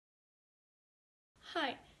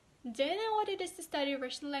Hi, do you know what it is to study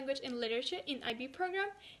Russian language and literature in IB program?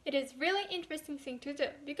 It is really interesting thing to do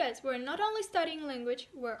because we're not only studying language,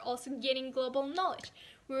 we're also getting global knowledge.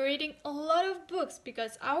 We're reading a lot of books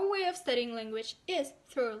because our way of studying language is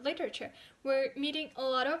through literature. We're meeting a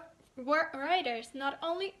lot of writers, not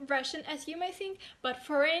only Russian as you may think, but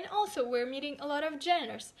foreign also. We're meeting a lot of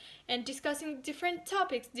genres and discussing different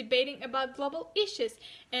topics, debating about global issues,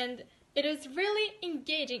 and it is really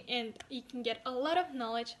engaging and you can get a lot of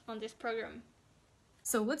knowledge on this program.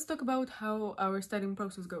 So let's talk about how our studying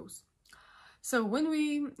process goes. So when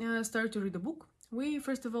we start to read a book, we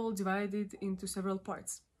first of all divide it into several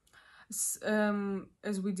parts.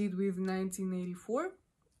 As we did with 1984,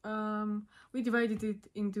 we divided it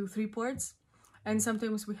into 3 parts, and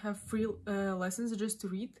sometimes we have free lessons just to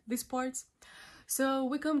read these parts. So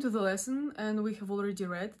we come to the lesson and we have already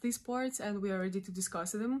read these parts and we are ready to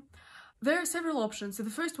discuss them. There are several options. So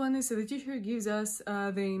the first one is the teacher gives us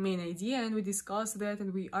the main idea and we discuss that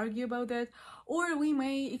and we argue about that, or we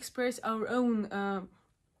may express our own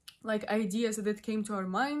ideas that came to our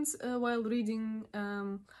minds while reading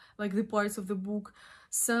the parts of the book.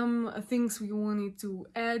 Some things we wanted to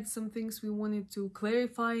add, some things we wanted to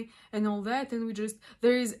clarify and all that, and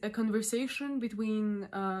there is a conversation between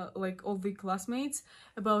all the classmates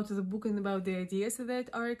about the book and about the ideas that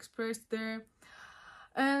are expressed there.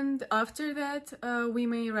 And after that, we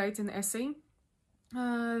may write an essay.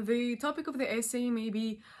 The topic of the essay may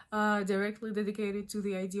be directly dedicated to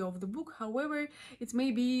the idea of the book. However, it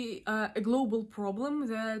may be a global problem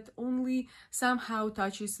that only somehow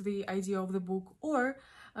touches the idea of the book, or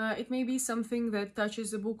it may be something that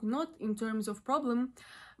touches the book not in terms of problem,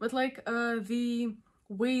 but the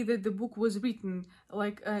way that the book was written,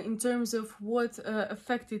 in terms of what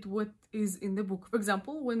affected what is in the book. For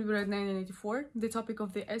example, when we read 1984, the topic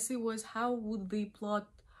of the essay was how would the plot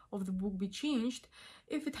of the book be changed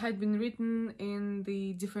if it had been written in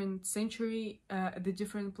the different century at the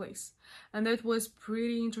different place. And that was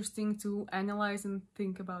pretty interesting to analyze and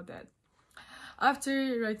think about that.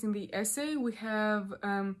 After writing the essay, we have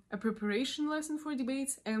a preparation lesson for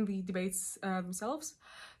debates and the debates themselves.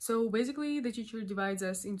 So basically, the teacher divides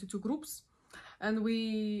us into 2 groups, and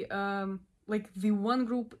we the one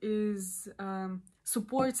group is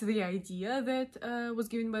supports the idea that was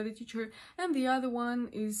given by the teacher, and the other one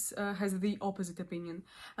is has the opposite opinion,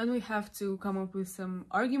 and we have to come up with some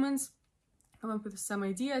arguments, come up with some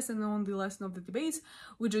ideas, and on the lesson of the debates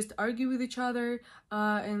we just argue with each other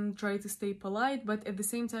and try to stay polite, but at the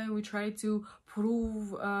same time we try to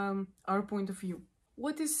prove our point of view.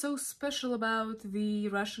 What is so special about the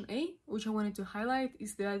Russian A, which I wanted to highlight,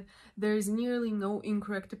 is that there is nearly no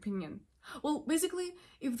incorrect opinion. Well, basically,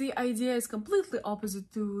 if the idea is completely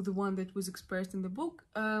opposite to the one that was expressed in the book,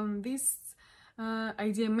 this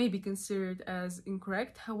idea may be considered as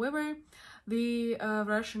incorrect. However, the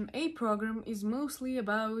Russian A program is mostly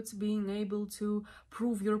about being able to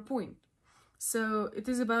prove your point. So it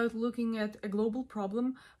is about looking at a global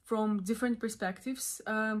problem from different perspectives,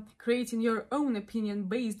 creating your own opinion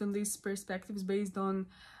based on these perspectives, based on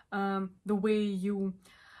the way you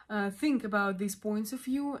think about these points of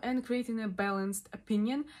view, and creating a balanced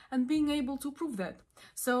opinion and being able to prove that.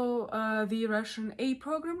 So the Russian A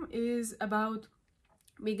program is about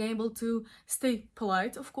being able to stay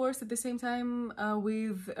polite, of course, at the same time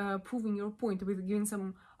with proving your point, with giving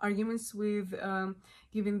some arguments, with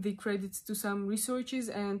giving the credits to some researches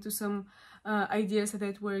and to some ideas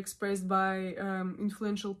that were expressed by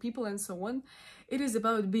influential people and so on. It is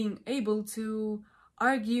about being able to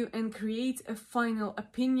argue and create a final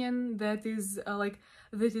opinion that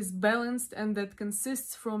is balanced and that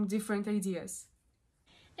consists from different ideas.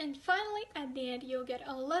 And finally, at the end, you'll get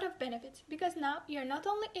a lot of benefits because now you're not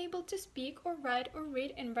only able to speak or write or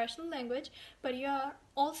read in Russian language, but you are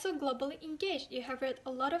also globally engaged. You have read a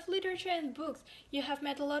lot of literature and books. You have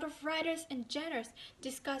met a lot of writers and genres,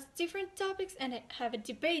 discussed different topics, and have a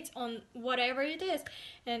debate on whatever it is.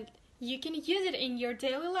 And you can use it in your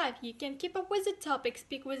daily life. You can keep up with the topic,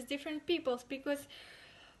 speak with different people, speak with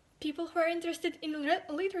people who are interested in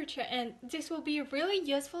literature, and this will be a really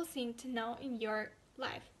useful thing to know in your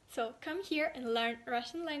life. So come here and learn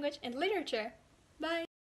Russian language and literature. Bye!